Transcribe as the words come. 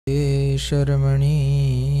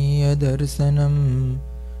शरमणीयदर्शनं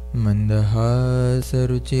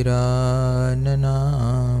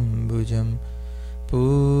मन्दहासरुचिराननाम्बुजं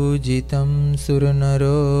पूजितं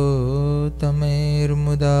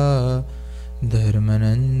सुरनरोत्तमैर्मुदा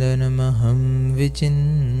धर्मनन्दनमहं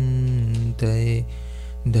विचिन्तये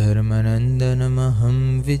धर्मनन्दनमहं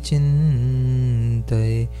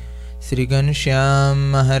विचिन्तये। श्री घनश्याम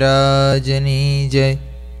महाराजनी जय।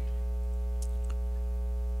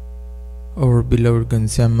 Our beloved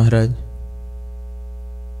Ghanshyam Maharaj,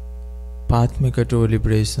 Pathmika to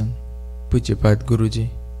Liberation, Pujapat Guruji,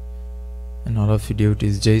 and all of you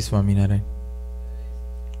devotees, Jai Swaminarayan.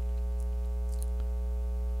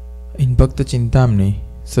 In Bhaktachintamani,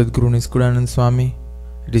 Sadguru Niskudanand Swami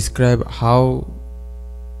describe how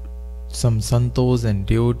some santos and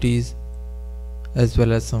devotees, as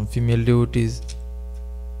well as some female devotees,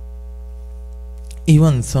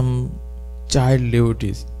 even some child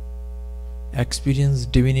devotees, experience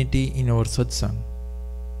divinity in our satsang.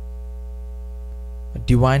 A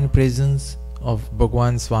divine presence of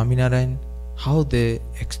Bhagwan Swaminarayan, how they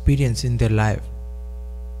experience in their life.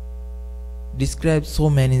 Describe so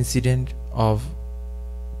many incidents of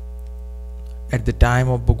at the time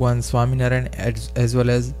of Bhagwan Swaminarayan as well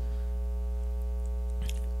as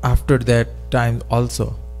after that time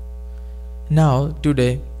also. Now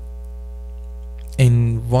today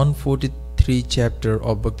in 143 chapter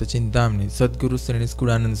of Bhaktachintamani, Sadguru Sri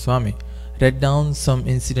Niskudanand Swami read down some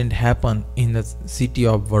incident happened in the city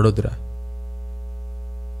of Vadodara.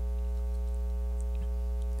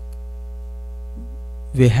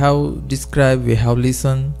 We have described, we have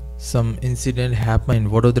listened some incident happened in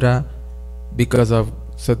Vadodara because of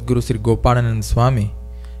Sadguru Sri Gopalanand Swami.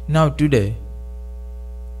 Now today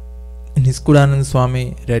Niskudanand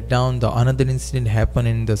Swami read down the another incident happened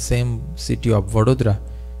in the same city of Vadodara,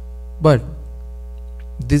 but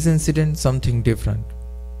this incident something different.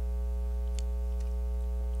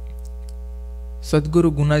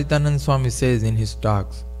 Sadguru Gunaditanand Swami says in his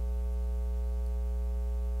talks,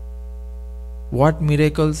 what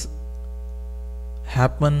miracles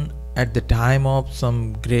happen at the time of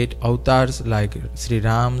some great avatars like Sri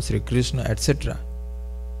Ram, Sri Krishna, etc.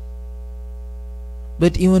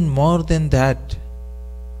 But even more than that,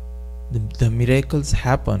 the miracles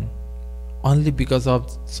happen only because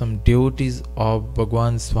of some devotees of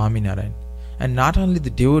Bhagwan Swaminarayan. And not only the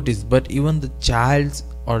devotees, but even the childs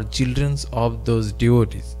or children of those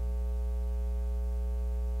devotees.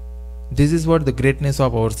 This is what the greatness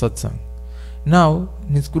of our satsang. Now,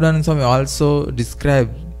 Niskudanand Swami also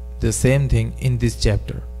described the same thing in this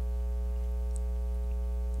chapter.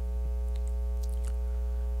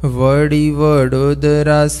 વડી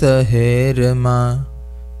વડોદરા શહેરમાં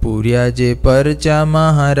પૂર્યા જે પરચા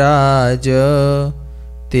મહારાજ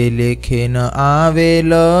તે લેખે ન આવે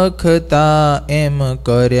લખતા એમ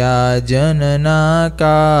કર્યા જનના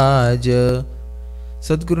કાજ.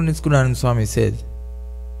 Sadguru Niskudanand Swami says,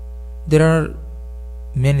 there are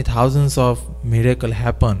many thousands of miracles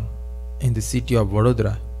happen in the city of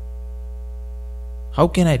Vadodara. How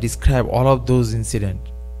can I describe all of those incidents?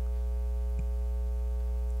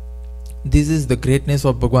 This is the greatness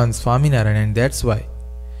of Bhagwan Swaminarayan, and that's why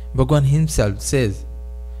Bhagwan himself says,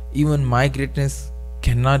 even my greatness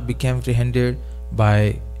cannot be comprehended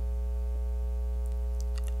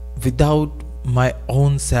without my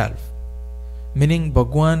own self. Meaning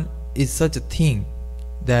Bhagwan is such a thing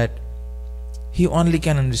that he only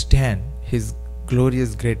can understand his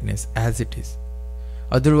glorious greatness as it is.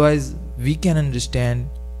 Otherwise we can understand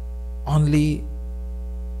only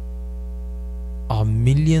a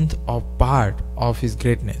millionth of part of his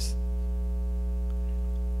greatness.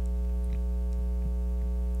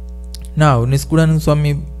 Now Niskudanand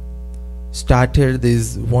Swami started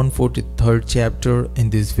this 143rd chapter in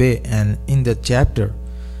this way, and in the chapter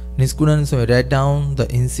Niskudanand Swami read down the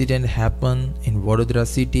incident happened in Vadodara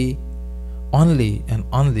city only and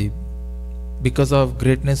only because of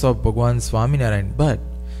greatness of Bhagwan Swaminarayan. But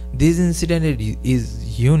this incident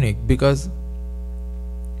is unique because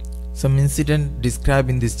some incident described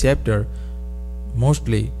in this chapter,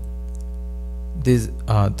 mostly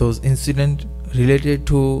those incidents related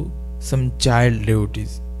to some child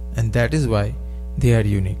devotees, and that is why they are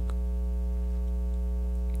unique.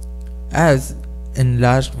 As in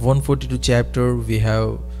last 142 chapter we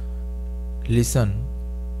have listened,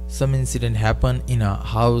 some incident happened in a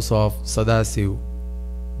house of Sadasiv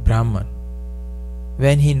Brahman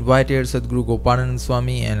when he invited Sadguru Gopalanand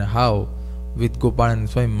Swami, and how with Gopalanand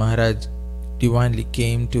Swami Maharaj divinely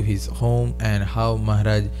came to his home, and how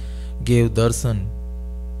Maharaj gave darshan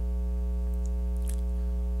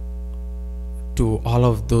to all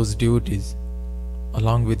of those devotees.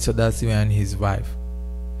 along with Sadasiva and his wife.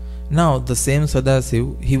 Now the same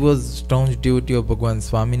Sadasiva, he was staunch devotee of Bhagwan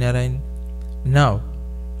Swaminarayan. Now,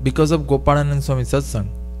 because of Gopalanand Swami Satsang,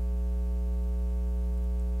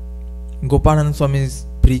 Gopalanand Swami's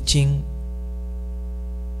preaching,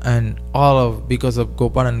 and because of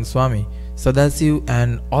Gopalanand Swami, Sadasiva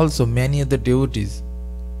and also many other devotees,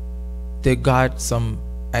 they got some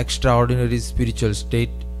extraordinary spiritual state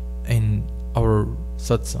in our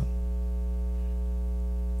satsang.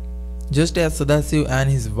 Just as Sadasiva and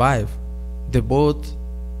his wife, they both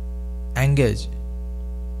engage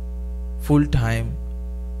full time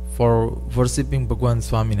for worshipping Bhagwan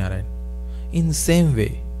Swaminarayan. In the same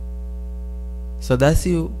way,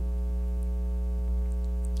 Sadasiva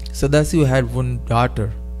had one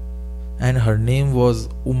daughter, and her name was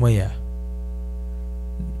Umaya.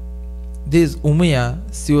 This Umaya,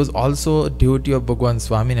 she was also a devotee of Bhagwan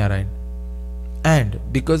Swaminarayan. And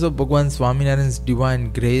because of Bhagwan Swaminarayan's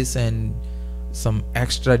divine grace and some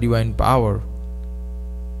extra divine power,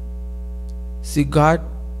 she got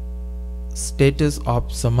status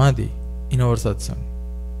of Samadhi in our satsang.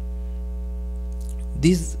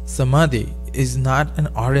 This Samadhi is not an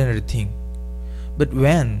ordinary thing, but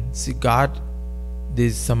when she got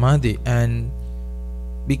this Samadhi, and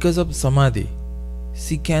because of Samadhi,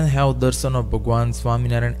 she can have darshan of Bhagwan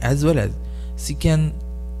Swaminarayan, as well as she can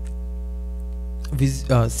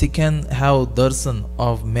have darshan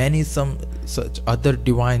of many some such other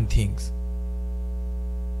divine things,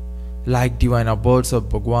 like divine abodes of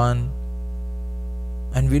Bhagwan.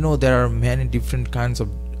 And we know there are many different kinds of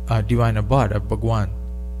divine abode of Bhagwan,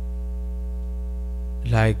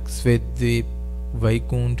 like Svetdvip,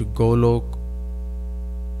 Vaikunt, Golok.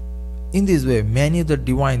 In this way, many other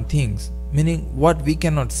divine things, meaning what we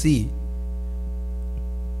cannot see,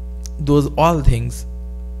 those all things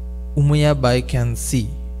Umaya Bai can see.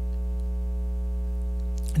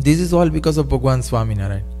 This is all because of Bhagwan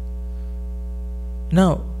Swaminarayan.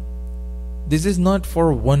 Now, this is not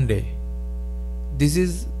for one day. This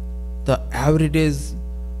is the everyday's.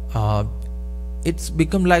 It's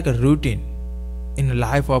become like a routine in the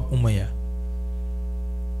life of Umaya.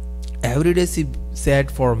 Every day she sat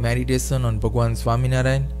for meditation on Bhagwan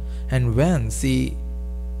Swaminarayan, and when she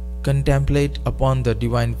contemplate upon the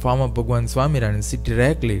divine form of Bhagwan Swaminarayan, she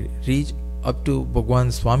directly reach up to Bhagwan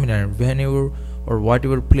Swaminarayan whenever or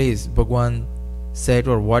whatever place Bhagwan sat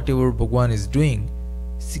or whatever Bhagwan is doing.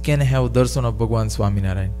 She can have darshan of Bhagwan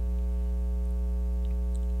Swaminarayan.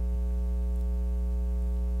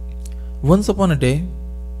 Once upon a day,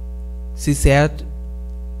 she sat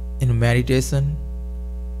in meditation.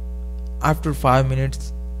 After 5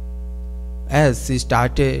 minutes, as she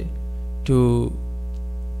started to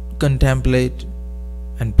contemplate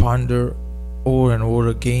and ponder over and over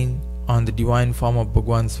again on the divine form of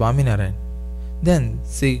Bhagwan Swaminarayan, then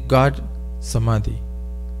she got Samadhi.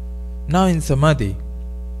 Now in Samadhi,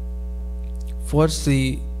 first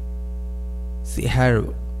she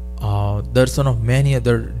had darshan of many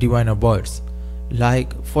other divine abodes.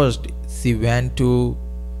 Like first she went to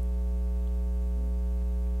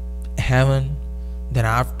heaven, then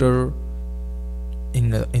after in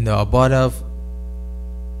the abode of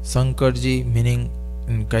Sankarji, meaning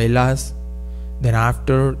in Kailas, then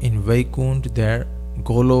after in Vaikunt, there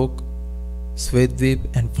Golok, Svetdvip,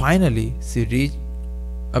 and finally she reached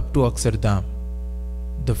up to Akshardham,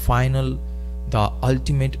 the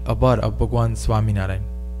ultimate abode of Bhagwan Swaminarayan.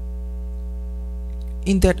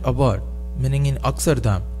 In that abode, meaning in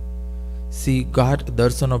Akshardham, she got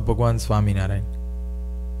darshan of Bhagwan Swaminarayan.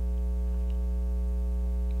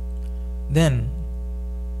 Then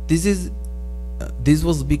this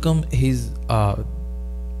was become his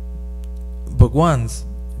Bhagwan's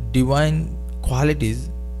divine qualities.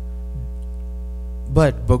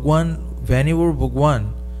 But Bhagwan, whenever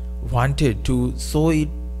Bhagwan wanted to show it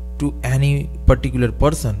to any particular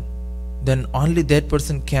person, then only that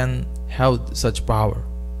person can have such power.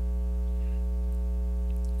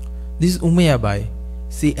 This Umaya Bai,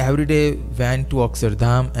 she every day went to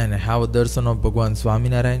Akshardham and have a darshan of Bhagwan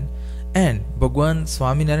Swaminarayan, and Bhagwan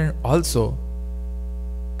Swaminarayan also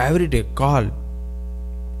every day called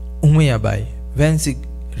Umaya Bai when she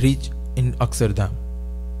reached in Akshardham.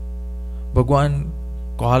 Bhagwan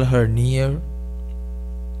called her near.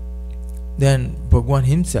 Then Bhagwan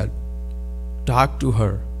himself talked to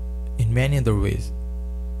her in many other ways.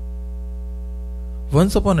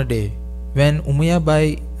 Once upon a day, when Umaya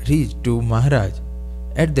Bai reached to Maharaj,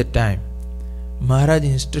 at that time Maharaj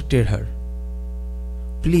instructed her,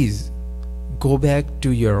 "Please go back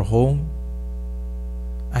to your home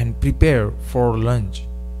and prepare for lunch.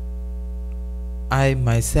 I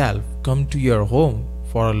myself come to your home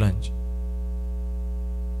for lunch."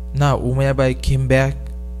 Now Umayabai came back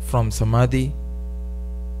from Samadhi.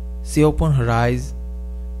 She opened her eyes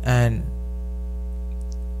and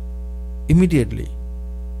immediately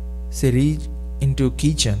she reached into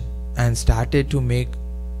kitchen and started to make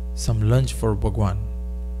some lunch for Bhagwan.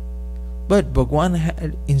 But Bhagwan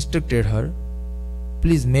had instructed her,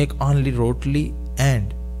 please make only rotli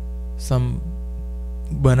and some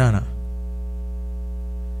banana.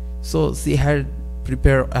 So she had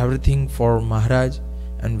prepared everything for Maharaj,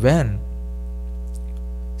 and when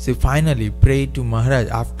she finally prayed to Maharaj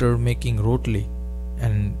after making rotli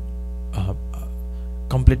and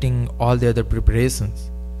completing all the other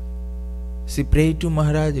preparations, she prayed to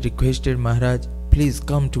Maharaj, requested Maharaj, please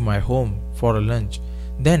come to my home for a lunch.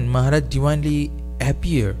 Then Maharaj divinely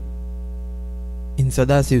appeared in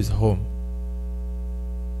Sadasiv's home,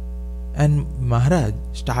 and Maharaj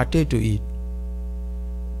started to eat.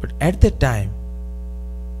 But at that time,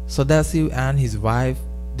 Sadasiv and his wife,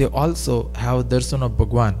 they also have darshan of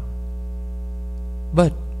Bhagwan.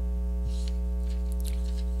 But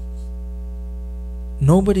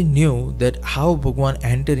nobody knew that how Bhagwan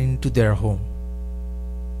entered into their home.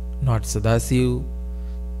 Not Sadasiv,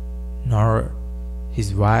 nor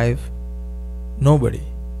his wife, nobody.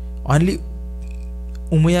 Only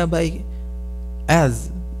Umayabai, as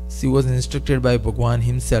she was instructed by Bhagwan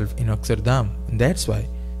himself in Akshardham, and that's why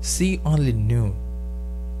she only knew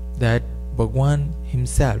that Bhagwan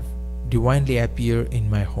himself divinely appeared in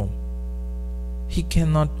my home. He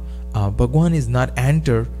cannot, Bhagwan is not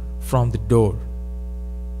enter from the door.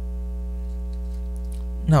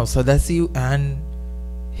 Now Sadasiv and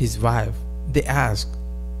his wife, they asked,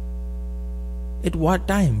 at what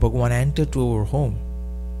time Bhagwan entered to our home?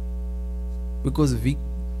 Because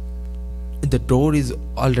the door is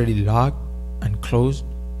already locked and closed.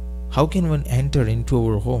 How can one enter into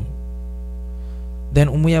our home? Then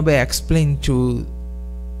Umayabai explained to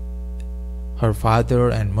her father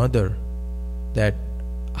and mother that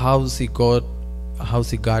how she got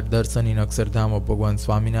darshan in Akshardham of Bhagwan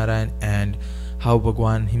Swaminarayan, and how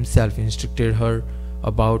Bhagwan himself instructed her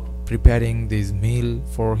about preparing this meal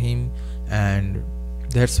for him, and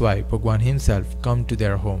that's why Bhagwan himself come to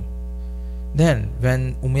their home. Then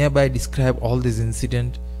when Umayabai described all this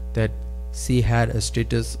incident, that she had a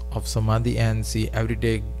status of Samadhi and she every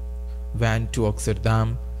day went to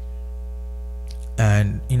Akshardham,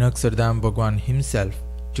 and in Akshardham Bhagwan himself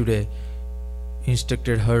today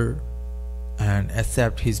instructed her and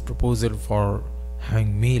accept his proposal for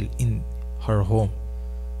having meal in her home.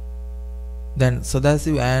 Then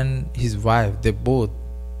Sadasiv and his wife, they both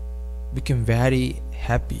became very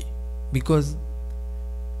happy because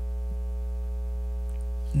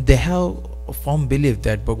they have a firm belief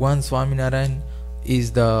that Bhagwan Swaminarayan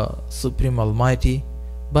is the Supreme Almighty.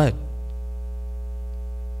 But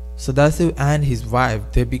Sadasiv and his wife,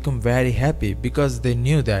 they become very happy because they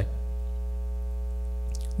knew that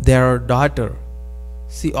their daughter,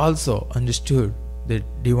 she also understood the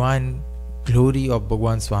divine glory of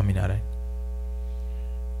Bhagwan Swaminarayan.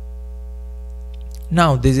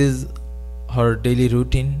 Now this is her daily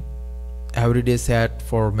routine. Every day sat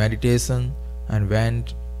for meditation and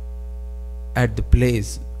went at the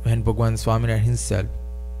place when Bhagwan Swaminarayan himself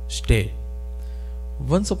stayed.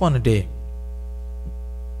 Once upon a day,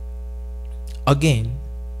 again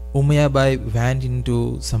Umayabai went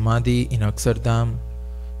into Samadhi in Akshardham,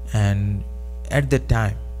 and at that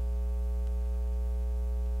time,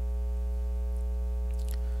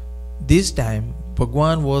 this time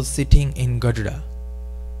Bhagwan was sitting in Gadda.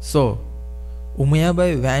 So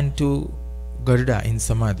Umayabai went to Gadda in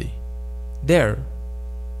Samadhi. There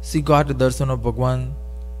she got the darshan of Bhagwan,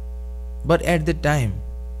 but at that time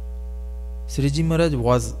Shree Maharaj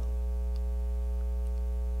was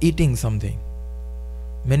eating something,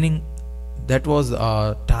 meaning that was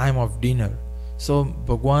a time of dinner. So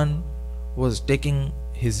Bhagwan was taking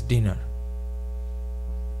his dinner.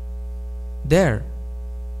 There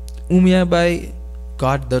Umayabai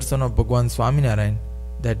got darshan of Bhagwan Swaminarayan,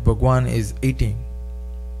 that Bhagwan is eating.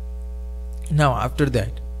 Now after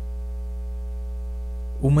that,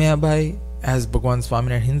 Umayabai, as Bhagwan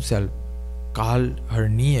Swaminarayan himself, called her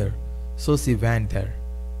near. So she went there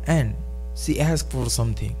and she asked for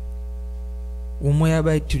something.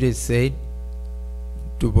 Umayabai today said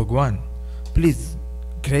to Bhagwan, please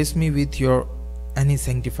grace me with your any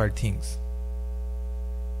sanctified things.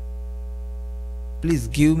 Please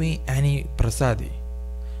give me any prasadi.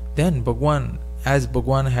 Then Bhagwan, as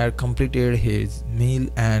Bhagwan had completed his meal,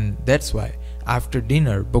 and that's why after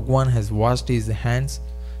dinner Bhagwan has washed his hands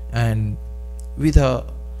and with a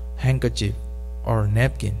handkerchief or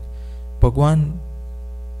napkin, Bhagwan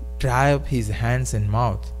dry up his hands and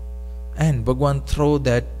mouth, and Bhagwan throw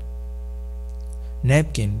that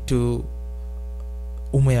napkin to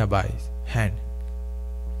Umayabai's hand.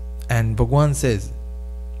 And Bhagwan says,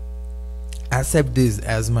 accept this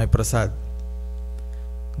as my prasad.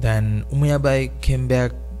 Then Umayabai came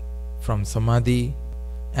back from Samadhi,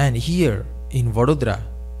 and here in Vadodara,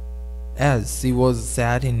 as she was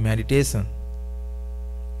sat in meditation,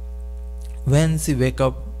 when she wake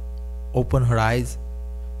up, open her eyes,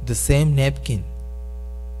 the same napkin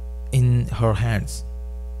in her hands.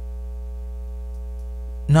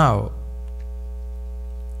 Now,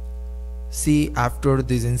 she, after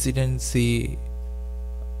this incident, she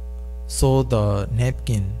saw the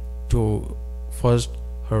napkin to first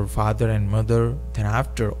her father and mother, then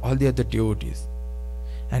after all the other devotees.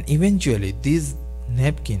 And eventually this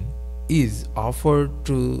napkin is offered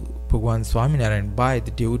to Bhagwan Swaminarayan by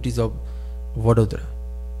the devotees of Vadodara.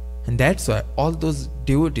 And that's why all those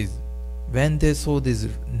devotees, when they saw this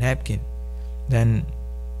napkin, then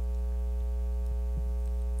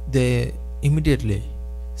they immediately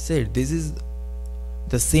said, this is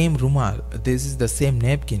the same rumal, this is the same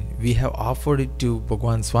napkin. We have offered it to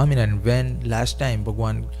Bhagwan Swaminarayan when last time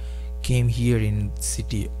Bhagwan came here in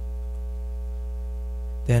city.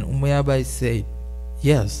 Then Umayabai said,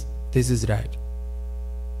 yes, this is right.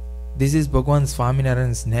 This is Bhagwan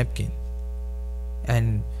Swaminarayan's napkin.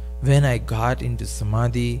 And when I got into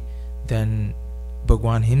Samadhi, then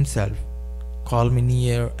Bhagwan himself called me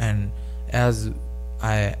near, and as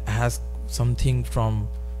I asked something from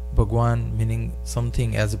Bhagwan, meaning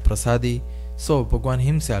something as a prasadi, so Bhagwan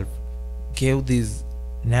himself gave this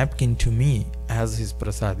napkin to me as his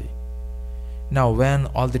prasadi. Now when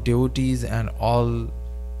all the devotees and all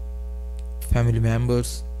family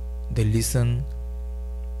members, they listen,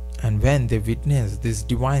 and when they witness this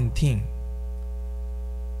divine thing,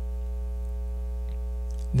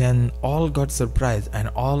 then all got surprised and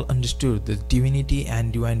all understood the divinity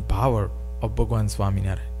and divine power of Bhagwan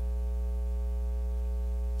Swaminarayan.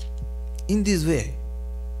 In this way,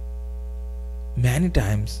 many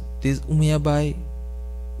times this Umayabai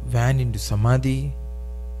went into Samadhi,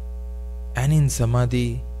 and in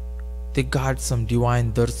Samadhi they got some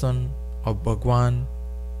divine darshan of Bhagwan.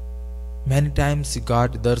 Many times she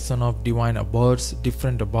got darshan of divine abodes,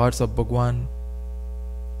 different abodes of Bhagwan.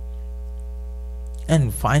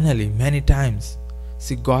 And finally, many times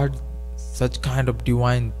she got such kind of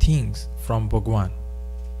divine things from Bhagwan.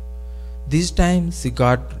 This time she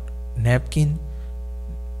got napkin.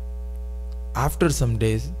 After some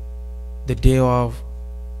days, the day of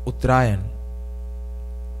Uttarayan,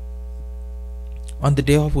 on the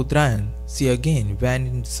day of Uttarayan, she again went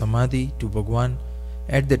in Samadhi to Bhagwan.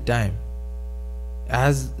 At the time,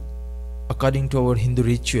 as according to our Hindu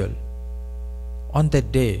ritual, on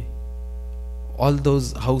that day, all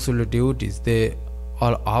those household devotees, they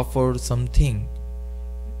all offer something,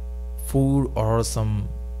 food or some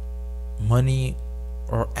money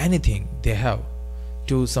or anything they have,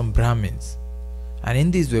 to some Brahmins. And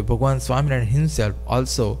in this way, Bhagwan Swaminarayan himself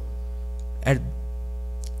also at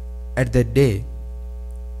that day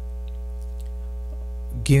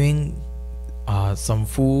giving some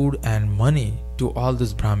food and money to all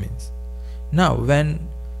those Brahmins. Now when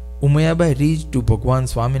Umayabai reached to Bhagwan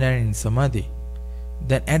Swaminarayan in Samadhi,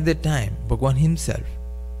 then at that time Bhagwan himself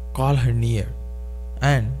called her near,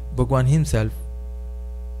 and Bhagwan himself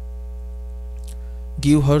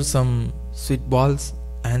gave her some sweet balls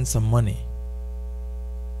and some money.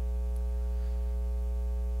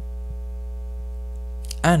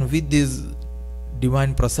 And with this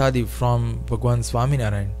divine prasadi from Bhagwan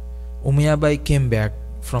Swaminarayan, Umayabai came back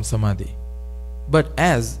from Samadhi. But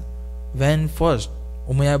as when first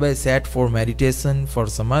Umayabai sat for meditation for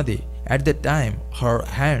Samadhi, at that time her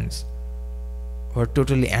hands were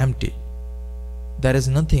totally empty. There is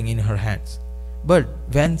nothing in her hands. But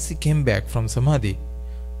when she came back from Samadhi,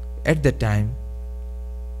 at that time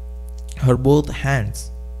her both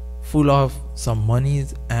hands full of some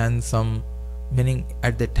monies and some, meaning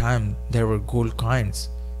at that time there were gold coins,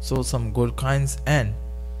 so some gold coins and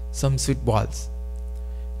some sweet balls.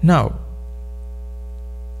 Now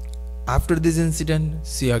after this incident,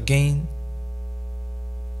 she again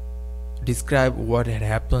described what had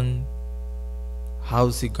happened,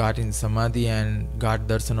 how she got in Samadhi and got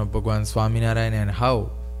darshan of Bhagwan Swaminarayan, and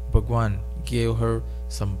how Bhagwan gave her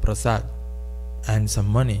some prasad and some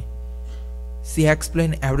money. She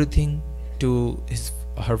explained everything to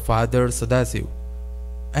her father Sadasiv,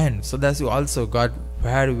 and Sadasiv also got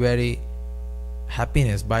very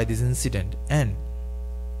happiness by this incident. And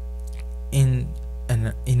in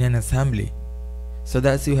an assembly,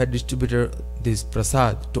 Sadasiv had distributed this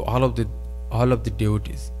prasad to all of the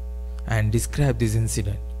devotees and described this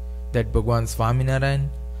incident, that Bhagwan Swaminarayan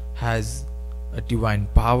has a divine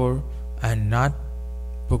power, and not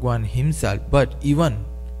Bhagwan himself, but even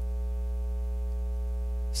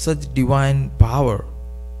such divine power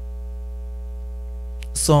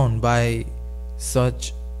shown by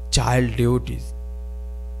such child devotees.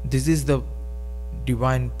 This is the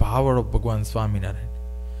divine power of Bhagwan Swaminarayan.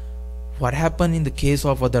 What happened in the case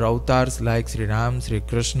of other avatars like Sri Ram, Sri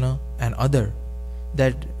Krishna and other,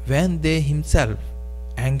 that when they himself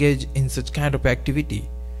engage in such kind of activity,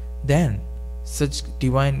 then such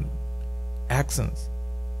divine actions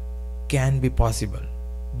can be possible.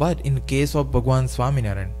 But in the case of Bhagwan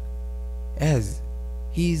Swaminarayan, as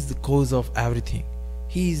he is the cause of everything,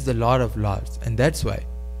 he is the Lord of Lords, and that's why,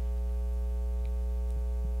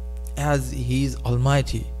 as he is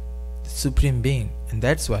Almighty, the Supreme Being, and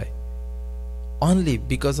that's why, only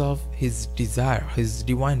because of his desire, his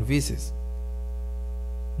divine wishes,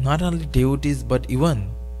 not only devotees but even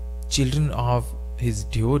children of his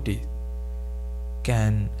devotee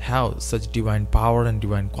can have such divine power and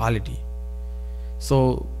divine quality.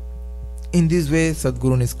 So in this way,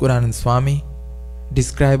 Sadguru Niskuranan Swami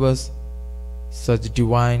describe us such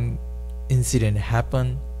divine incident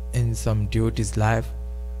happen in some devotee's life.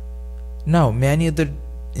 Now many other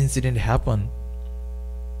incident happen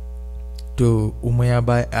to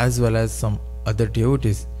Umayabai as well as some other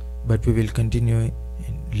devotees, but we will continue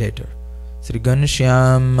later. Sri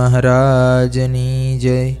Ghanshyam Maharajani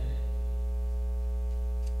Jai.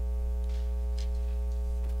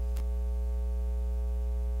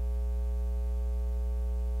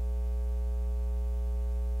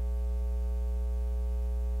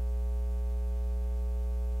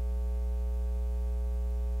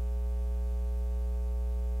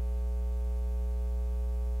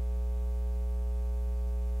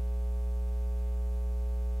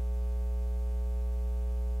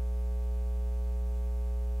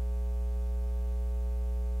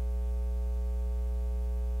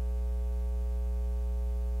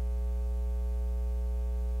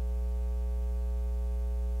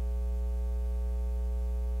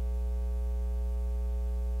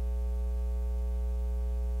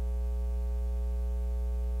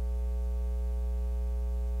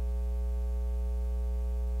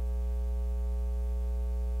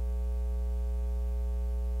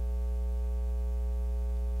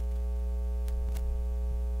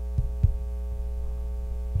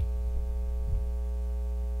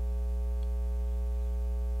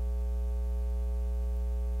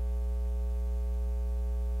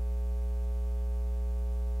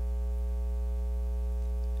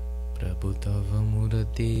 Prabhu tava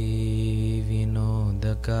murati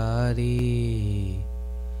vinodakari,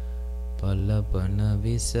 palapana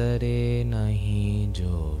visare nahi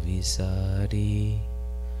jo visari,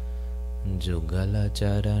 jugala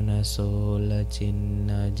charana sola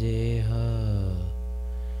chinna jeha,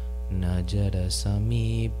 najara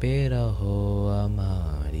samipe raho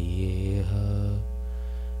amari eha,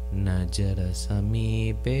 najara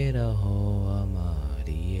samipe raho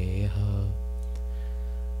amari eha.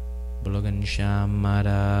 Bolo Ghanshyam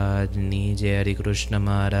Maharaj Ni Jai, Hari Krishna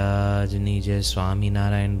Maharaj Ni Jai,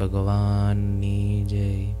 Swaminarayan Bhagavan Ni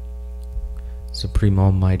Jai. Supreme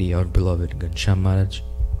Almighty, our beloved Ghanshyam Maharaj,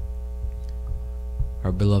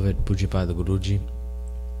 our beloved Pujapada Guruji,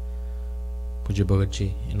 Puja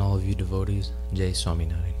Bhagatji, and all of you devotees, Jai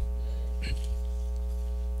Swaminarayan.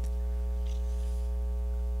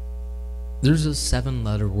 There's a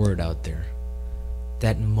 7-letter word out there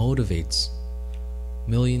that motivates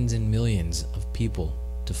millions and millions of people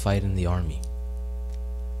to fight in the army.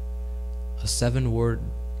 A seven word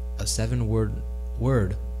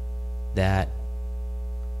word that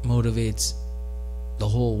motivates the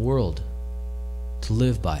whole world to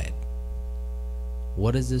live by it.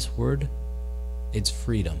 What is this word? It's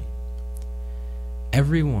freedom.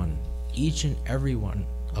 Everyone, each and every one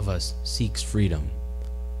of us seeks freedom,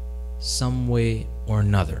 some way or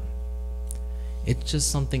another. It's just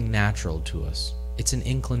something natural to us. It's an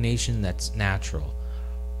inclination that's natural.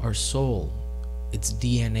 Our soul, its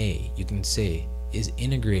DNA, you can say, is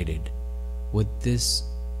integrated with this,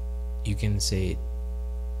 you can say,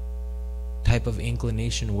 type of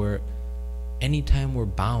inclination where anytime we're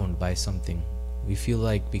bound by something, we feel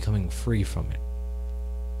like becoming free from it.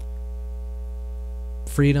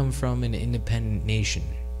 Freedom from an independent nation.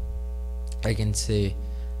 I can say,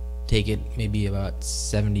 take it maybe about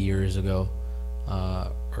 70 years ago,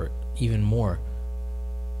 or even more.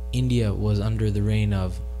 India was under the reign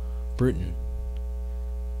of Britain.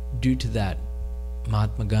 Due to that,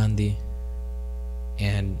 Mahatma Gandhi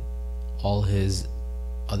and all his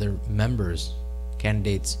other members,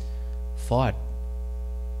 candidates, fought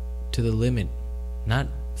to the limit, not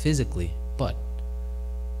physically, but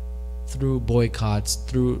through boycotts,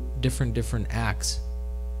 through different acts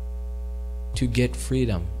to get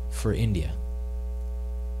freedom for India.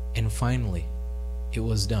 And finally, it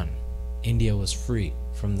was done. India was free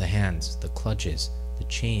from the hands, the clutches, the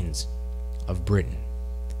chains of Britain.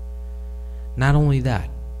 Not only that,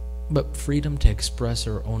 but freedom to express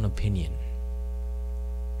our own opinion.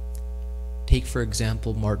 Take, for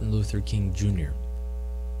example, Martin Luther King Jr.,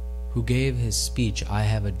 who gave his speech, I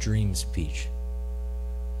Have a Dream speech.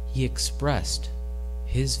 He expressed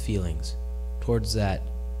his feelings towards that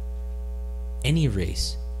any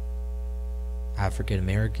race, African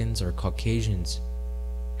Americans or Caucasians,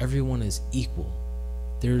 everyone is equal.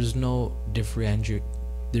 There's no difference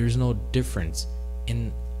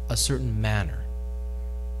in a certain manner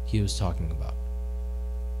he was talking about.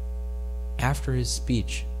 After his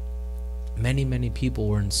speech, many people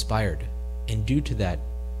were inspired, and due to that,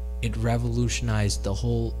 it revolutionized the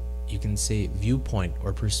whole, you can say, viewpoint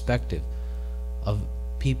or perspective of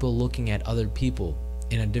people looking at other people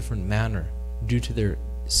in a different manner due to their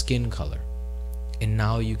skin color. And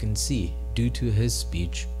now you can see, due to his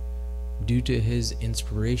speech, due to his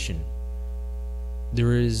inspiration,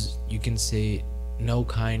 there is, you can say, no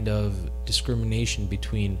kind of discrimination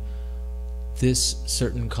between this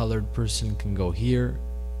certain colored person can go here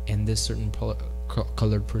and this certain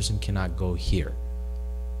colored person cannot go here.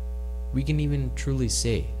 We can even truly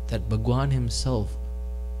say that Bhagwan himself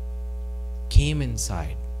came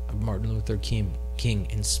inside of Martin Luther King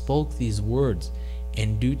and spoke these words,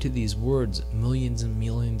 and due to these words, millions and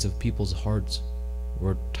millions of people's hearts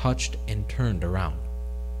were touched and turned around.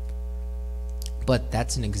 But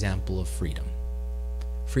that's an example of freedom.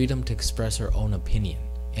 Freedom to express our own opinion.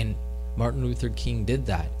 And Martin Luther King did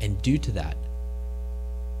that, and due to that,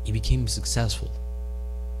 he became successful.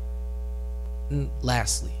 And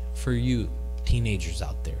lastly, for you teenagers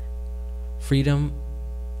out there, freedom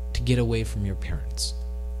to get away from your parents.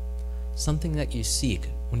 Something that you seek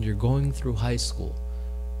when you're going through high school,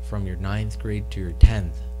 from your 9th grade to your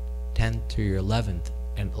 10th to your 11th,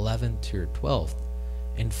 and 11th to your 12th,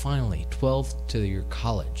 and finally 12th to your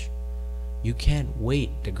college. You can't wait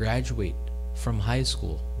to graduate from high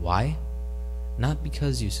school. Why? Not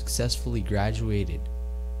because you successfully graduated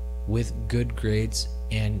with good grades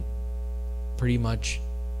and pretty much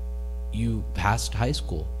you passed high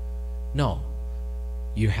school. No,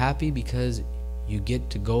 you're happy because you get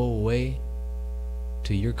to go away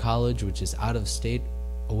to your college, which is out of state,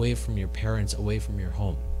 away from your parents, away from your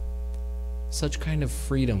home. Such kind of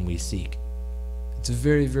freedom we seek. It's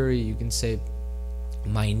very, you can say,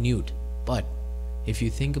 minute, but if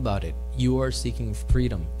you think about it, you are seeking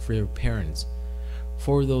freedom for your parents,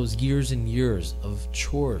 for those years and years of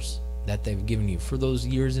chores that they've given you, for those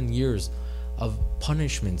years and years of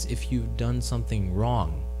punishments if you've done something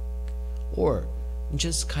wrong, or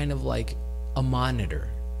just kind of like a monitor.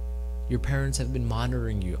 Your parents have been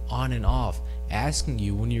monitoring you on and off, asking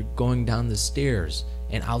you when you're going down the stairs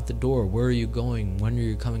and out the door, where are you going, when are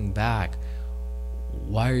you coming back,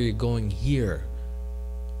 why are you going here,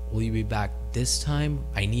 will you be back this time,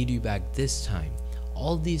 I need you back this time.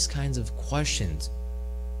 All these kinds of questions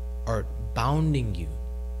are bounding you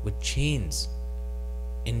with chains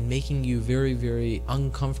and making you very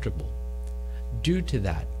uncomfortable. Due to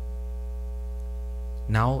that,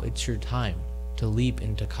 now it's your time to leap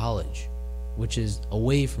into college, which is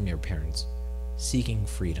away from your parents, seeking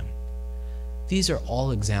freedom. These are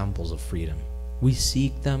all examples of freedom. We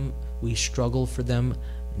seek them, we struggle for them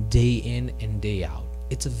day in and day out.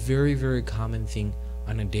 It's a very common thing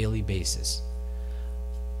on a daily basis.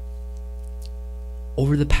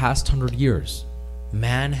 Over the past 100 years,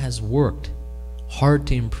 man has worked hard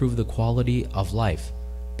to improve the quality of life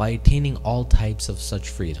by attaining all types of such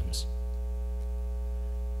freedoms.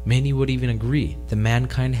 Many would even agree that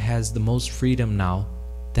mankind has the most freedom now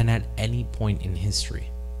than at any point in history.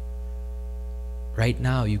 Right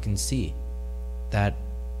now you can see that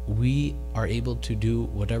we are able to do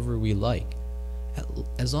whatever we like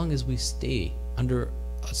as long as we stay under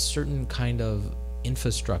a certain kind of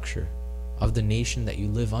infrastructure of the nation that you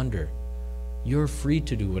live under. You're free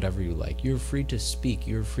to do whatever you like. You're free to speak.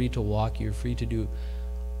 You're free to walk. You're free to do.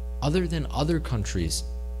 Other than other countries,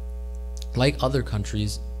 like other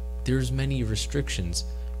countries, there's many restrictions.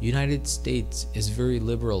 United States is very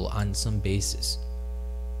liberal on some basis,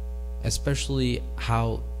 especially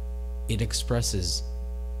how it expresses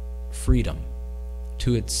freedom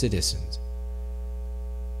to its citizens.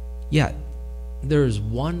 Yet, there is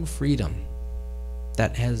one freedom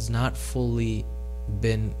that has not fully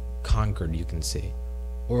been conquered, you can say,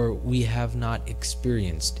 or we have not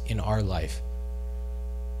experienced in our life.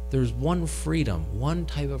 there's one freedom, one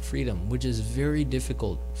type of freedom, which is very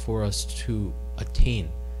difficult for us to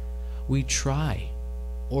attain. We try,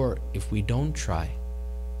 or if we don't try,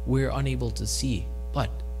 we're unable to see. But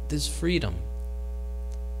this freedom,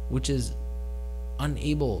 which is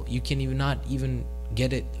unable, you can even not even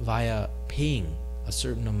get it via paying a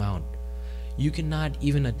certain amount. You cannot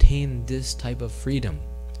even attain this type of freedom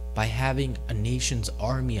by having a nation's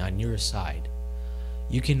army on your side.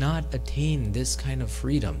 You cannot attain this kind of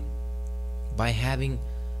freedom by having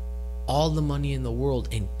all the money in the world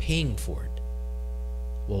and paying for it.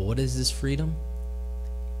 Well, what is this freedom?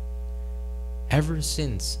 Ever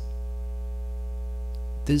since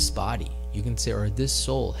this body, you can say, or this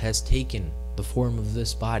soul has taken the form of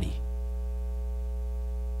this body,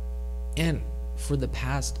 and for the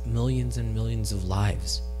past millions and millions of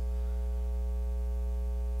lives,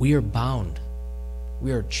 we are bound,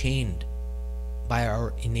 we are chained by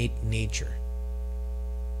our innate nature.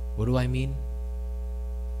 What do I mean?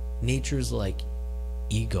 Natures like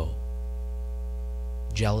ego,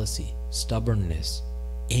 jealousy, stubbornness,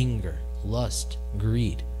 anger, lust,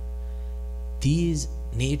 greed. These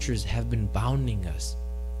natures have been bounding us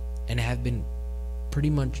and have been pretty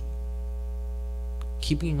much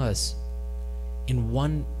keeping us in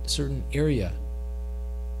one certain area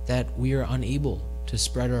that we are unable to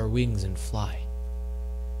spread our wings and fly.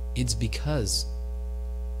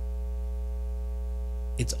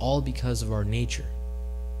 It's all because of our nature,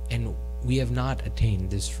 and we have not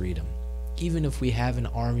attained this freedom. Even if we have an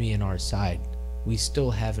army on our side, we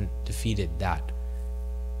still haven't defeated that,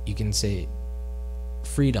 you can say,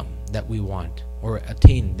 freedom that we want, or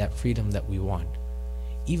attained that freedom that we want.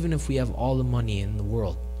 Even if we have all the money in the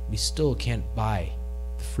world, we still can't buy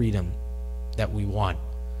the freedom that we want,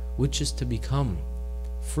 which is to become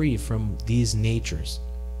free from these natures.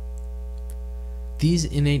 These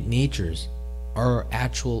innate natures are our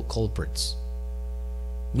actual culprits,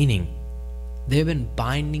 meaning they've been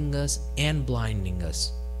binding us and blinding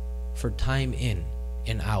us for time in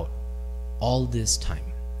and out all this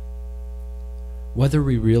time. Whether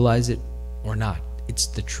we realize it or not, it's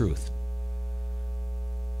the truth.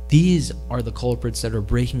 These are the culprits that are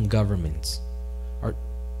breaking governments.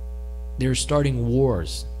 They're starting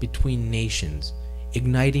wars between nations,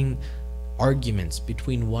 igniting arguments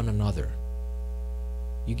between one another.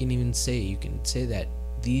 You can say that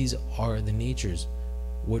these are the natures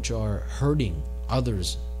which are hurting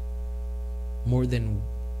others more than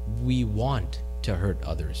we want to hurt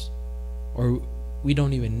others, or we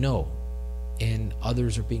don't even know, and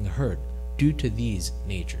others are being hurt due to these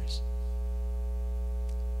natures.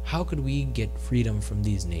 How could we get freedom from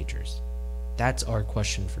these natures? That's our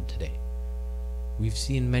question for today. We've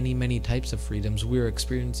seen many types of freedoms. We're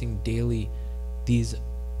experiencing daily these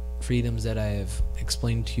freedoms that I have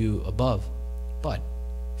explained to you above. But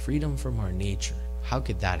freedom from our nature, how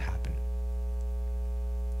could that happen?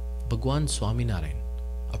 Bhagwan Swaminarayan,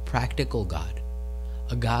 a practical God,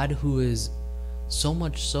 a God who is so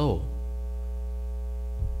much so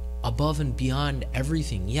above and beyond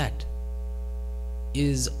everything, yet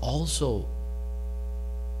is also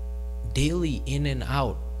daily in and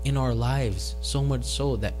out in our lives, so much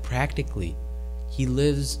so that practically he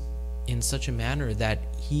lives in such a manner that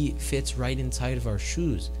he fits right inside of our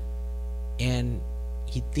shoes, and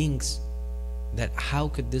he thinks that how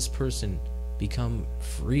could this person become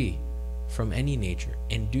free from any nature,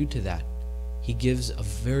 and due to that he gives a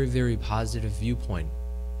very positive viewpoint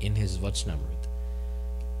in his Vachanamrut.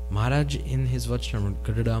 Maharaj in his Vachanamrut,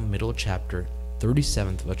 Garuda middle chapter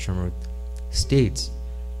 37th Vachanamrut states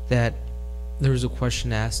that there was a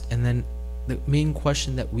question asked, and then the main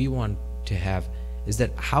question that we want to have is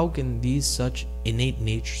that how can these such innate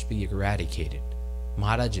natures be eradicated?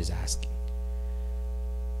 Maharaj is asking.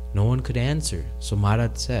 No one could answer, so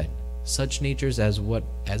Maharaj said, such natures as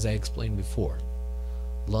I explained before,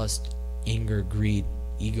 lust, anger, greed,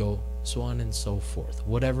 ego, so on and so forth.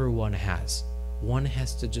 Whatever one has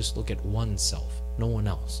to just look at oneself, no one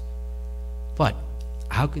else. But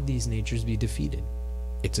how could these natures be defeated?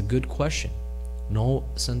 It's a good question. No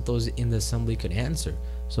santos in the assembly could answer.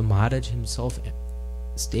 So Maharaj himself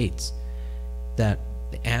states that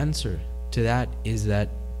the answer to that is that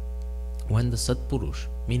when the Satpurush,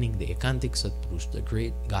 meaning the Ekantik Satpurush, the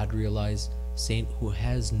great God-realized saint who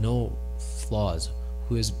has no flaws,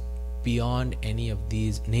 who is beyond any of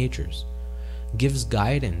these natures, gives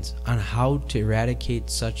guidance on how to eradicate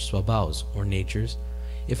such swabhavs or natures,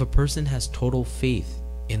 if a person has total faith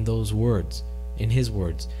in those words, in his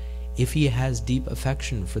words, if he has deep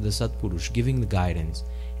affection for the Satpurush giving the guidance,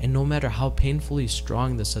 and no matter how painfully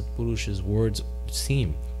strong the Satpurush's words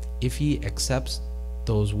seem, if he accepts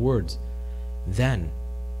those words, then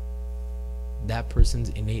that person's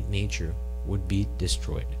innate nature would be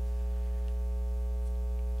destroyed.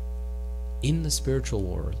 In the spiritual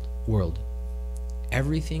world,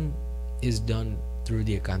 everything is done through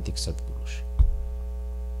the Ekantik Satpurush.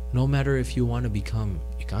 No matter if you want to become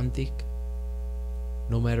Ekantik,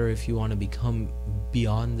 no matter if you want to become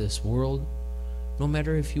beyond this world, no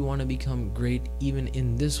matter if you want to become great even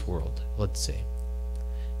in this world, let's say,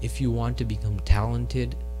 if you want to become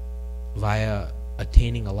talented via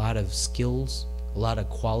attaining a lot of skills, a lot of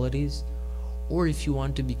qualities, or if you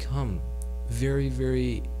want to become very,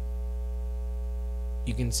 very,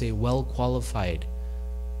 you can say, well qualified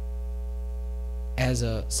as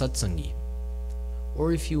a satsangi,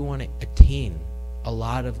 or if you want to attain a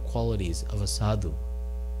lot of qualities of a sadhu,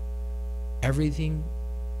 everything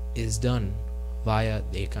is done via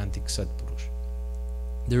the Ekantik Satpurush.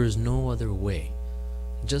 There is no other way.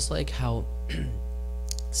 Just like how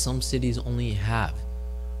some cities only have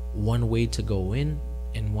one way to go in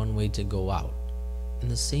and one way to go out, in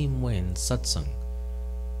the same way in satsang,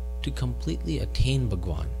 to completely attain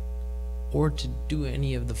Bhagwan, or to do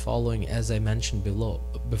any of the following as I mentioned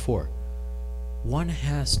before, one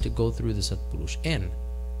has to go through the Satpurush. And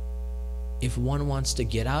if one wants to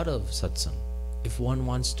get out of satsang, if one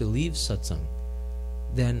wants to leave satsang,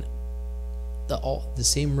 then the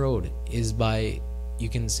same road is by, you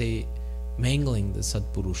can say, mangling the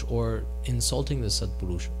Satpurush or insulting the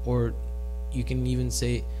Satpurush, or you can even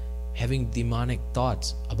say having demonic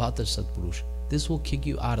thoughts about the Satpurush. This will kick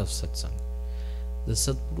you out of satsang. The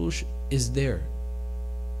Satpurush is there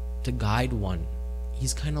to guide one.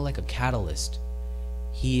 He's kind of like a catalyst.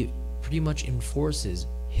 He pretty much enforces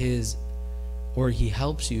he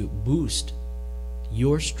helps you boost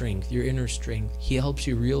your strength, your inner strength. He helps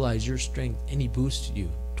you realize your strength, and he boosts you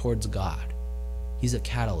towards God. He's a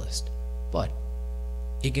catalyst. But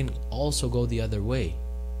it can also go the other way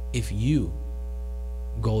if you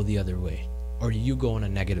go the other way, or you go in a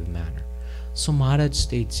negative manner. So Maharaj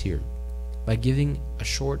states here, by giving a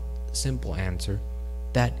short, simple answer,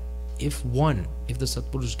 that if the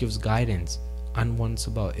Satpurush gives guidance on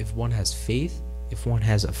if one has faith, if one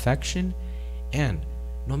has affection, and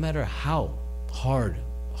no matter how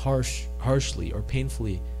harshly or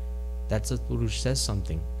painfully that Satpurush says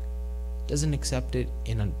something, doesn't accept it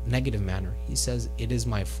in a negative manner. He says, it is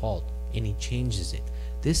my fault, and he changes it.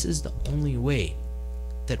 This is the only way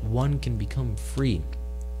that one can become free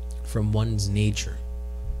from one's nature.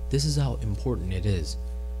 This is how important it is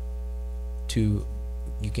to,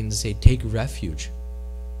 you can say, take refuge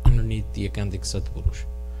underneath the Ekantik Satpurush.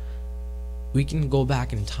 We can go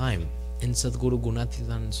back in time in Sadguru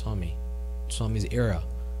Gunathidan Swami's era,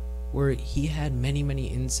 where he had many, many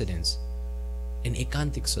incidents in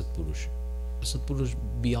Ekantik Satpurush, a Satpurush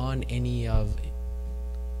beyond any of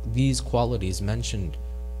these qualities mentioned,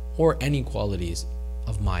 or any qualities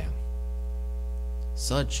of Maya.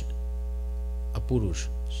 Such a Purush,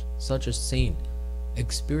 such a saint,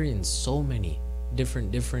 experienced so many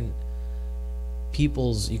different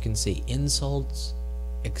people's, you can say, insults,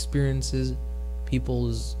 experiences,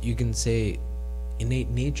 people's, you can say, innate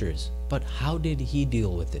natures. But how did he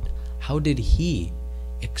deal with it? How did he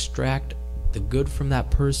extract the good from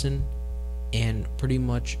that person, and pretty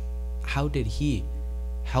much how did he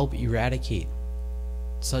help eradicate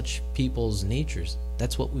such people's natures?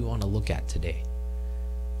 That's what we want to look at today.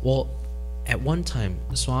 Well, at one time,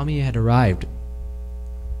 Swami had arrived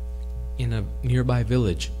in a nearby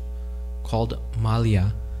village called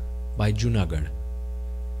Malia by Junagadh.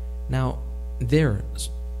 Now, there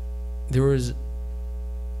was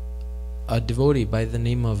a devotee by the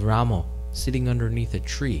name of Ramo sitting underneath a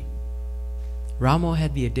tree. Ramo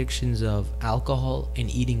had the addictions of alcohol and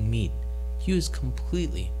eating meat. He was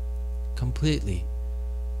completely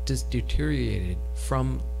just deteriorated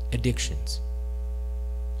from addictions.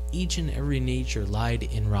 Each and every nature lied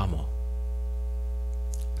in Ramo.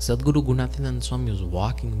 Sadguru Gunathidan Swami was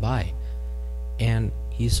walking by, and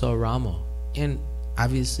he saw Ramo, and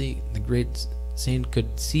obviously the great saint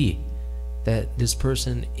could see that this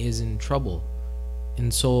person is in trouble,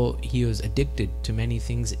 and so he was addicted to many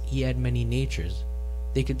things. He had many natures.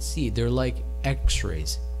 They could see, they're like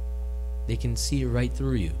x-rays. They can see right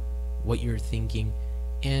through you, what you're thinking.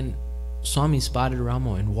 And Swami spotted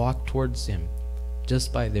Ramo and walked towards him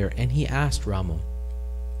just by there, and he asked Ramo,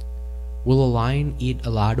 "Will a lion eat a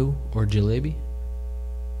ladu or jalebi?"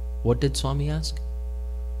 What did Swami ask?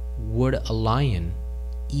 Would a lion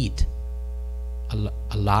eat a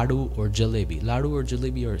ladu or jalebi? Ladu or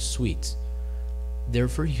jalebi are sweets. They're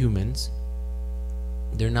for humans.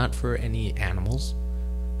 They're not for any animals.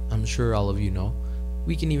 I'm sure all of you know.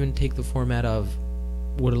 We can even take the format of,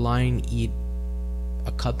 would a lion eat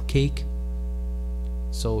a cupcake?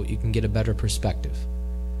 so you can get a better perspective.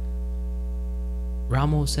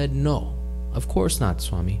 Ramo said, no, of course not,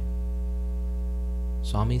 Swami.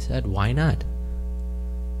 Swami said, why not?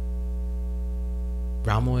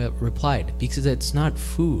 Ramo replied, because it's not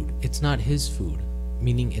food, it's not his food,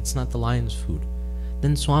 meaning it's not the lion's food.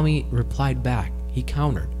 Then Swami replied back, he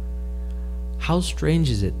countered, how strange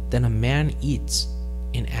is it that a man eats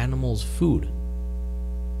an animal's food,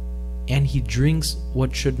 and he drinks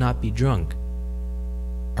what should not be drunk?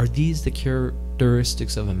 Are these the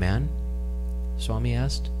characteristics of a man? Swami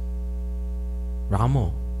asked.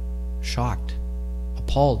 Ramo, shocked,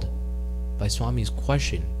 appalled by Swami's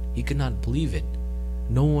question, he could not believe it.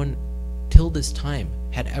 No one till this time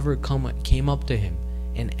had ever came up to him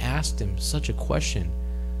and asked him such a question,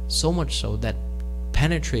 so much so that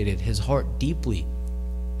penetrated his heart deeply,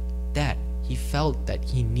 that he felt that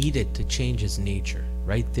he needed to change his nature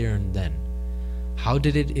right there and then. How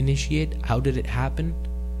did it initiate? How did it happen?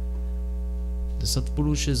 The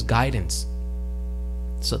Satpurusha's guidance.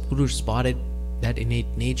 Satpurush spotted that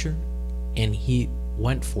innate nature and he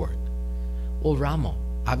went for it. Well, Ramo,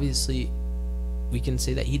 obviously we can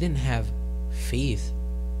say that he didn't have faith,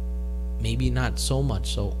 maybe not so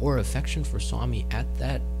much so, or affection for Swami at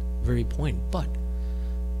that very point, but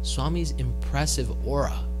Swami's impressive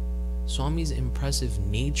aura, Swami's impressive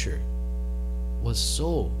nature was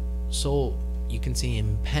so you can say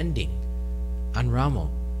impending on Ramo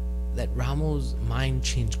that Ramo's mind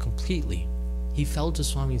changed completely. He fell to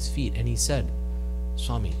Swami's feet and he said,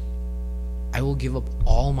 Swami, I will give up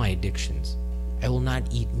all my addictions. I will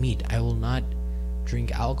not eat meat. I will not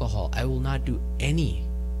drink alcohol. I will not do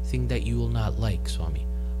anything that you will not like, Swami.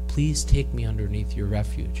 Please take me underneath your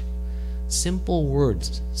refuge. Simple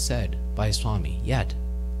words said by Swami, yet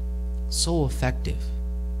so effective.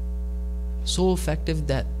 So effective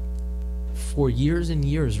that for years and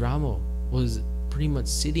years, Ramo was pretty much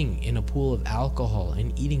sitting in a pool of alcohol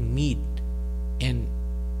and eating meat and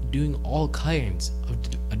doing all kinds of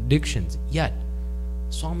addictions. Yet,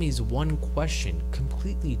 Swami's one question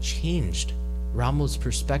completely changed Ramo's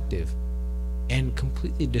perspective and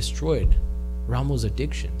completely destroyed Ramo's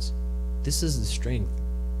addictions. This is the strength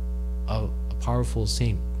of a powerful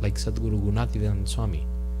saint like Sadguru Gunativedanta Swami.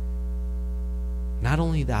 Not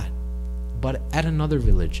only that, but at another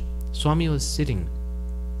village, Swami was sitting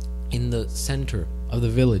in the center of the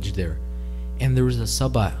village there, and there was a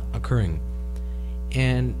sabha occurring.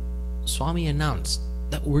 And Swami announced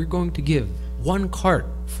that we're going to give 1 cart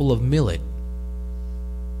full of millet,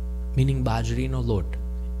 meaning bajri no lot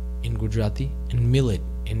in Gujarati and millet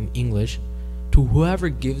in English, to whoever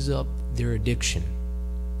gives up their addiction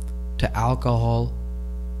to alcohol,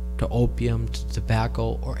 to opium, to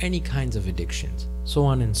tobacco, or any kinds of addictions, so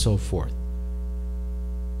on and so forth.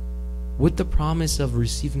 With the promise of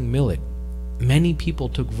receiving millet, many people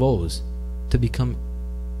took vows to become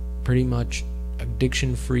pretty much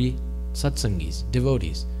addiction-free satsangis,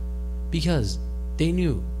 devotees, because they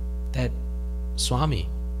knew that Swami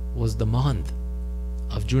was the Mahant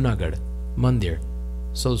of Junagadh, Mandir,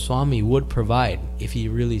 so Swami would provide if he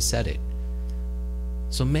really said it.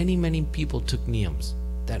 So many people took niyams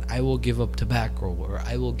that I will give up tobacco, or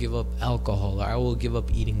I will give up alcohol, or I will give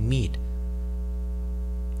up eating meat.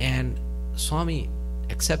 And Swami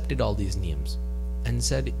accepted all these niyams and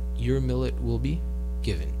said, your millet will be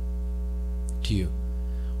given to you.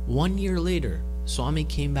 1 year later, Swami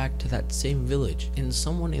came back to that same village, and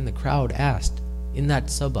someone in the crowd asked in that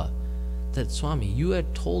sabha that, Swami, you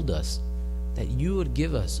had told us that you would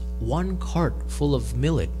give us 1 cart full of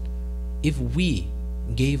millet if we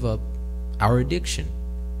gave up our addiction.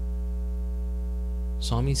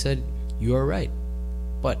 Swami said, you are right,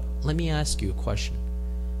 but let me ask you a question.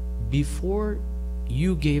 Before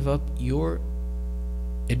you gave up your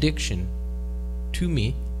addiction to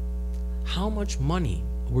me, how much money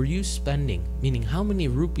were you spending, meaning how many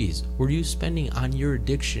rupees were you spending on your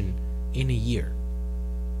addiction in a year?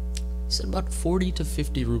 He said about 40 to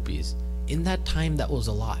 50 rupees. In that time, that was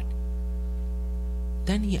a lot.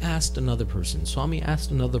 Then he asked another person, Swami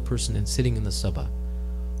asked another person and sitting in the sabha,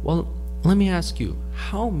 well, let me ask you,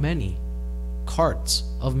 how many carts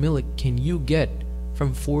of millet can you get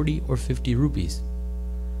from 40 or 50 rupees?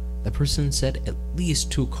 The person said at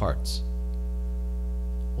least 2 carts.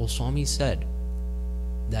 Well, Swami said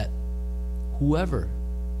that whoever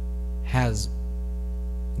has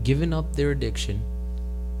given up their addiction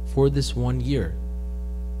for this 1 year,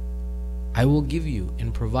 I will give you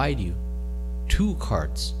and provide you 2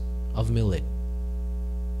 carts of millet,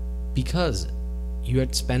 because you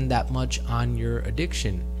had spent that much on your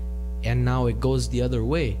addiction and now it goes the other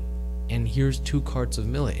way, and here's 2 carts of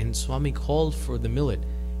millet. And Swami called for the millet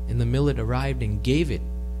and the millet arrived and gave it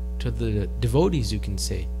to the devotees, you can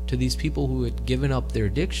say, to these people who had given up their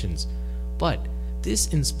addictions. But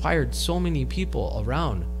this inspired so many people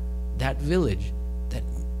around that village that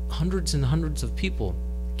hundreds and hundreds of people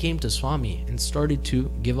came to Swami and started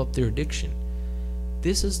to give up their addiction.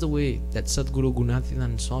 This is the way that Sadguru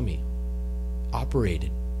Gunathinan Swami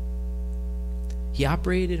operated. He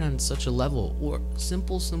operated on such a level where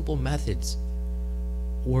simple methods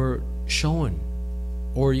were shown,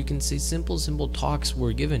 or you can say simple talks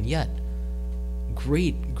were given, yet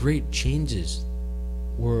great changes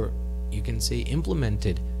were, you can say,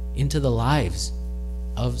 implemented into the lives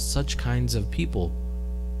of such kinds of people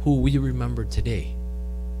who we remember today.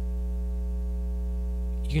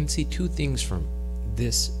 You can see two things from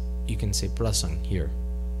this, you can say, prasang here.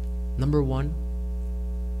 Number one,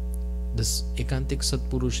 this Ekantik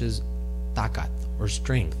Satpurush's takat, or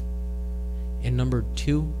strength. And number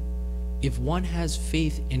two, if one has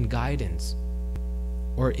faith in guidance,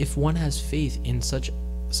 or if one has faith in such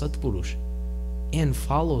Satpurush and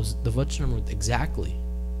follows the Vachanamrut exactly,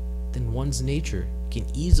 then one's nature can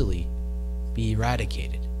easily be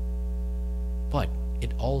eradicated. But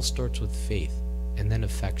it all starts with faith, and then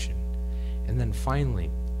affection. And then finally,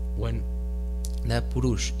 when that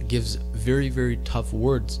Purush gives very tough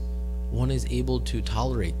words, one is able to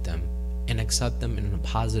tolerate them and accept them in a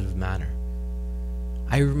positive manner.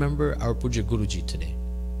 I remember our Puja Guruji today.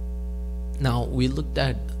 Now, we looked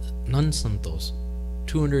at Nan Santos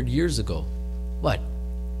 200 years ago, but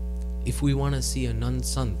if we want to see a Nan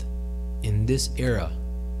Sant in this era,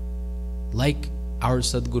 like our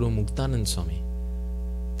Sadguru Muktanand Swami,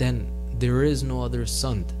 then there is no other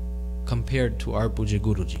Sant compared to our Puja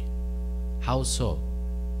Guruji. How so?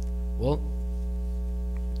 Well,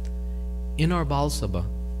 in our Bal Sabha,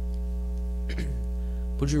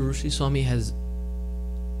 Puja Rishi Swami has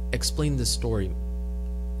explained this story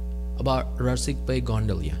about Rasik Bhai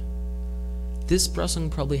Gondalia. This prasang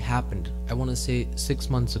probably happened, I want to say, 6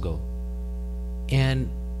 months ago. And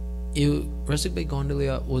Rasik Bhai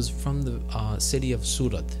Gondalia was from the city of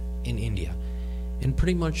Surat in India. And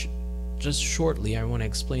pretty much, just shortly, I want to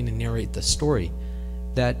explain and narrate the story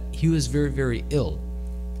that he was very ill.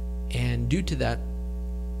 And due to that,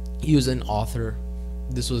 he was an author.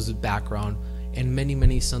 This was his background, and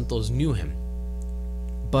many santos knew him.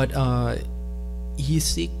 But he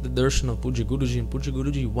sought the darshan of Puja Guruji, and Puja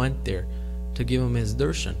Guruji went there to give him his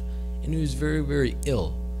darshan. And he was very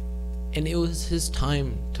ill. And it was his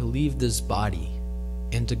time to leave this body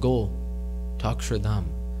and to go to Akshardham.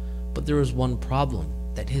 But there was one problem,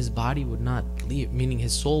 that his body would not leave, meaning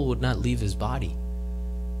his soul would not leave his body.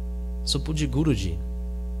 So Puja Guruji,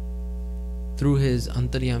 through his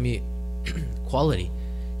Antaryami quality,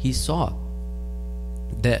 he saw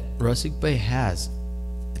that Rasik Bhai has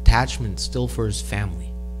attachment still for his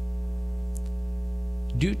family.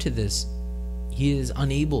 Due to this, he is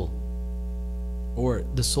unable, or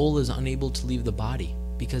the soul is unable to leave the body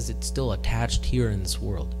because it's still attached here in this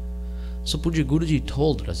world. So Puja Guruji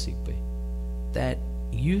told Rasik Bhai that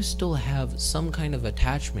you still have some kind of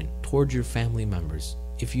attachment towards your family members.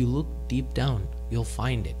 If you look deep down, you'll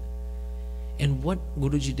find it. And what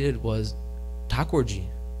Guruji did was, Thakurji,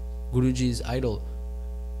 Guruji's idol,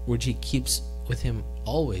 which he keeps with him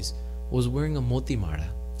always, was wearing a moti mara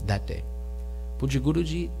that day. Puja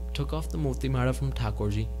Guruji took off the moti mara from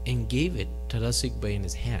Thakurji and gave it to Rasik Bhai in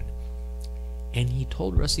his hand. And he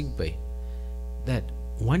told Rasik Bhai that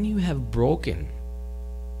when you have broken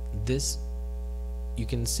this, you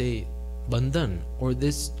can say, bandhan, or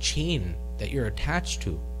this chain that you're attached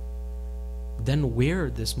to, then wear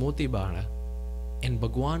this moti mara and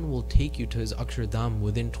Bhagwan will take you to his Akshardham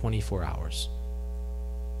within 24 hours.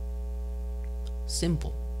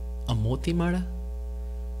 Simple. A moti mara?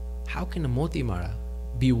 How can a moti mara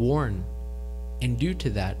be worn, and due to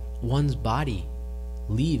that one's body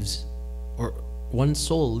leaves, or one's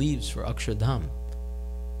soul leaves for Akshardham?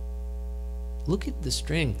 Look at the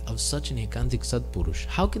strength of such an Ekantik Satpurush.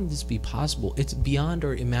 How can this be possible? It's beyond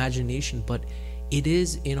our imagination, but it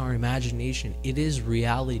is in our imagination. It is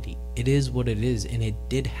reality. It is what it is, and it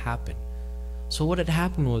did happen. So what had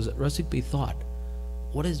happened was that Rasik Bhai thought,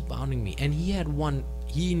 what is bounding me? And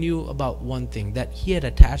he knew about one thing, that he had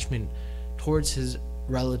attachment towards his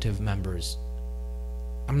relative members.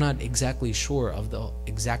 I'm not exactly sure of the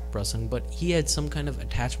exact prasang, but he had some kind of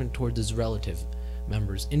attachment towards his relative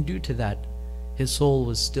members, and due to that, his soul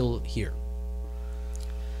was still here.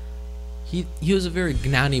 He was a very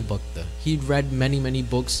gnani bhakta. He'd read many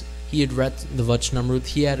books. He had read the Vachanamrut.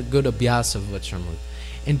 He had a good abhyas of Vachanamrut.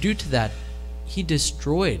 And due to that, he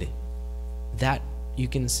destroyed that, you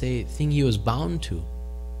can say, thing he was bound to.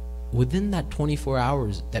 within that 24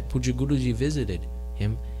 hours that Puja Guruji visited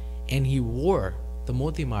him, and he wore the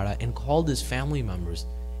Moti Mala and called his family members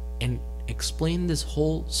and explained this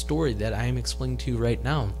whole story that I am explaining to you right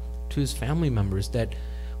now to his family members, that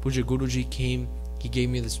Puja Guruji came, he gave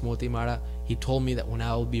me this Moti Mala, he told me that when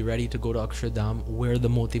I will be ready to go to Akshardham, wear the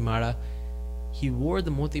Moti Mala. He wore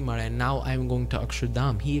the Moti Mala, and now I am going to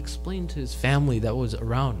Akshardham. He explained to his family that was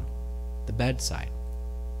around the bedside.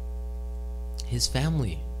 His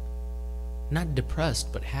family, not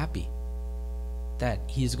depressed but happy that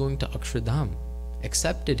he is going to Akshardham,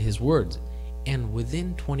 accepted his words, and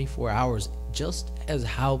within 24 hours, just as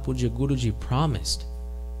how Puja Guruji promised,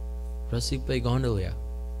 Rasik Bhai Gondalia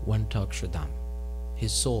went to Akshardham.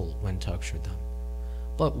 His soul went to Akshardham.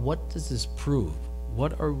 But what does this prove?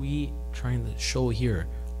 What are we trying to show here?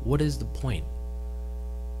 What is the point?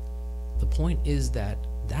 The point is that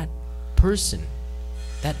that person,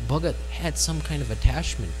 that Bhagat, had some kind of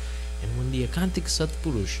attachment, and when the Ekantik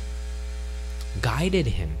Satpurush guided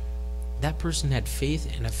him, that person had faith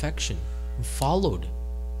and affection and followed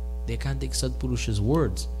the Ekantik Satpurush's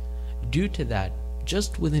words. Due to that,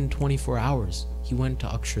 just within 24 hours, he went to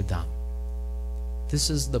Akshardham. This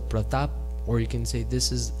is the pratap, or you can say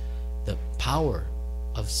this is the power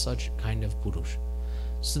of such kind of Purush.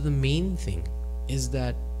 So the main thing is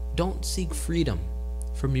that don't seek freedom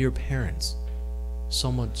from your parents,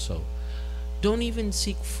 so much so. Don't even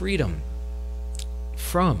seek freedom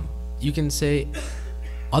from, you can say,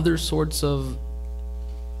 other sorts of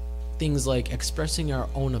things like expressing our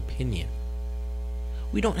own opinion.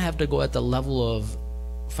 We don't have to go at the level of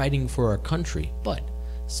fighting for our country, but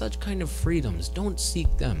such kind of freedoms, don't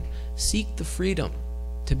seek them. Seek the freedom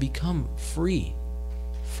to become free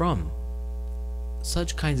from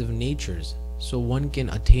such kinds of natures so one can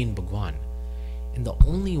attain Bhagwan. And the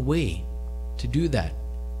only way to do that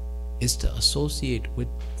is to associate with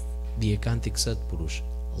the Ekantik Satpurush,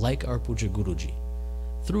 like our Puja Guruji.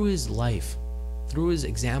 Through his life, through his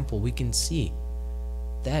example, we can see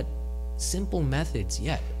that simple methods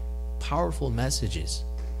yet powerful messages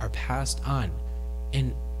are passed on,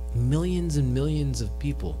 and millions of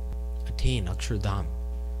people attain Akshardham.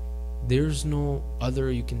 There's no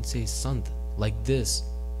other, you can say, sant like this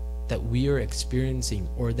that we are experiencing,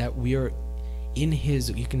 or that we are in his,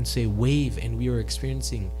 you can say, wave, and we are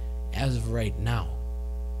experiencing as of right now.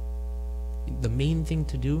 The main thing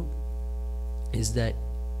to do is that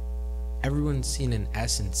everyone's seen an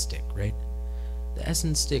essence stick, right? The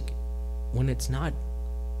essence stick, when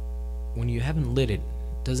you haven't lit it,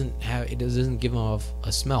 it doesn't give off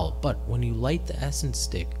a smell. But when you light the essence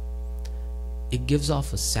stick, it gives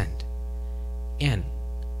off a scent. And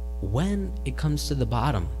when it comes to the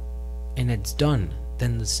bottom and it's done,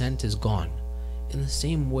 then the scent is gone. In the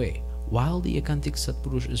same way, while the Ekantik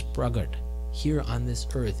Satpurush is pragat here on this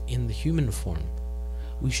earth in the human form,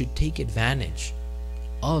 we should take advantage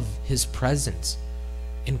of his presence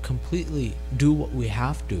and completely do what we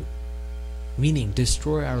have to, meaning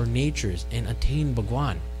destroy our natures and attain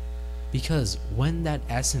Bhagwan. Because when that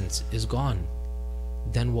essence is gone,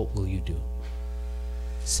 then what will you do?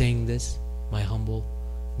 Saying this, my humble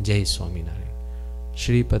Jai Swaminarayan.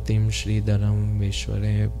 Shri Patim Shri Dharam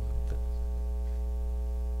Vishware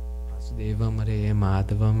Vasudevam Hare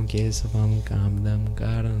Madhavam Kesavam Kamdam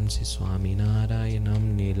Karam Si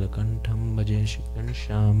Swaminarayanam Neelakantham Bhaje Shri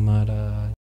Ghanshyam Maharaj.